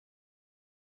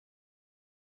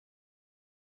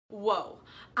Whoa,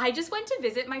 I just went to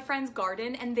visit my friend's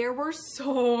garden and there were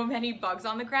so many bugs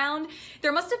on the ground.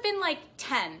 There must have been like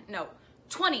 10, no,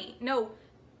 20, no,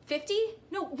 50,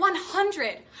 no,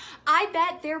 100. I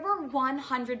bet there were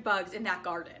 100 bugs in that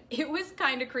garden. It was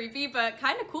kind of creepy, but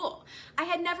kind of cool. I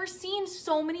had never seen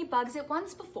so many bugs at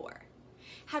once before.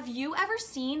 Have you ever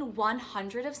seen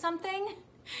 100 of something?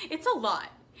 It's a lot.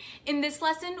 In this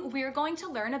lesson, we're going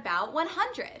to learn about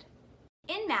 100.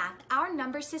 In math, our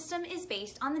number system is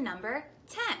based on the number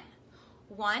 10.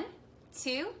 1,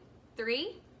 2,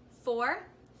 3, 4,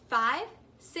 5,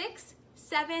 6,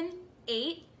 7,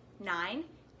 8, 9,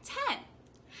 10.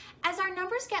 As our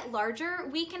numbers get larger,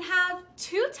 we can have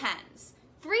 2 tens,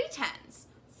 3 tens,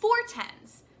 4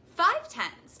 tens, 5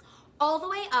 tens, all the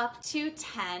way up to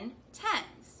 10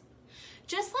 tens.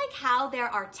 Just like how there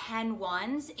are 10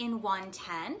 ones in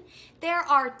 110, there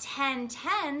are 10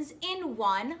 tens in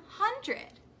 100.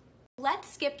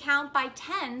 Let's skip count by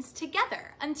tens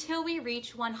together until we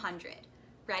reach 100.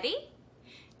 Ready?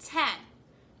 10,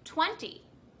 20,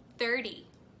 30,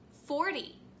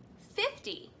 40,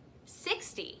 50,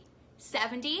 60,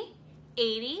 70,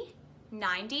 80,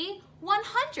 90,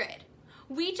 100.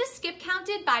 We just skip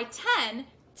counted by 10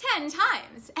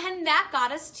 times, and that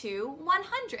got us to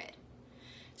 100.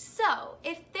 So,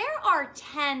 if there are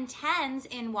 10 tens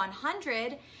in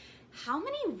 100, how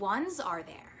many ones are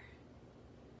there?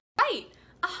 Right,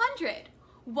 100.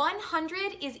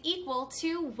 100 is equal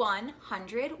to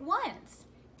 100 ones.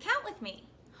 Count with me.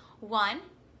 1,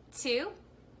 2,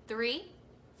 3,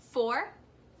 4,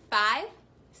 5,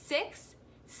 6,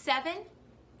 7,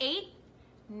 8,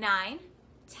 9,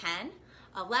 10,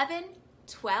 11,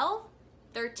 12,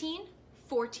 13,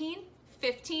 14,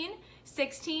 15,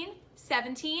 16,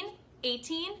 17,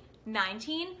 18,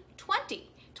 19,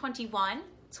 20, 21,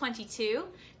 22,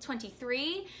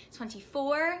 23,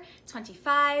 24,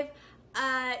 25.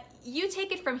 You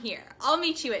take it from here. I'll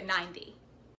meet you at 90.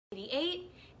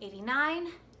 88, 89,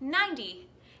 90.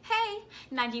 Hey,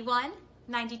 91,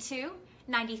 92,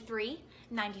 93,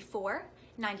 94,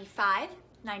 95,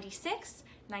 96,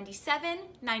 97,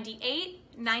 98,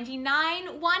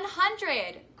 99,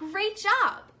 100. Great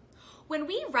job! When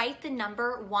we write the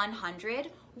number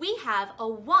 100, we have a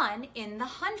 1 in the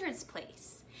hundreds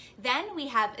place. Then we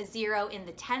have a 0 in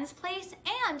the tens place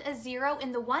and a 0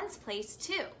 in the ones place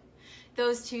too.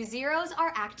 Those two zeros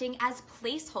are acting as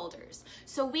placeholders,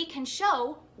 so we can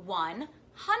show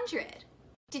 100.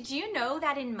 Did you know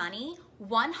that in money,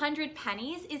 100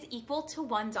 pennies is equal to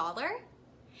 $1?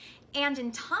 And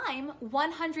in time,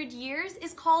 100 years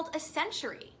is called a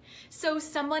century. So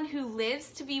someone who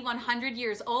lives to be 100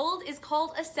 years old is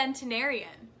called a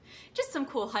centenarian. Just some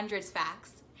cool hundreds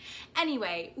facts.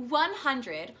 Anyway,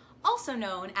 100, also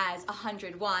known as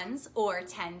 100 ones or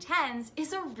 10 tens,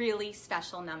 is a really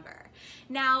special number.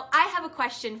 Now, I have a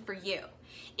question for you.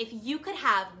 If you could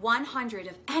have 100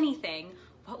 of anything,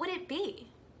 what would it be?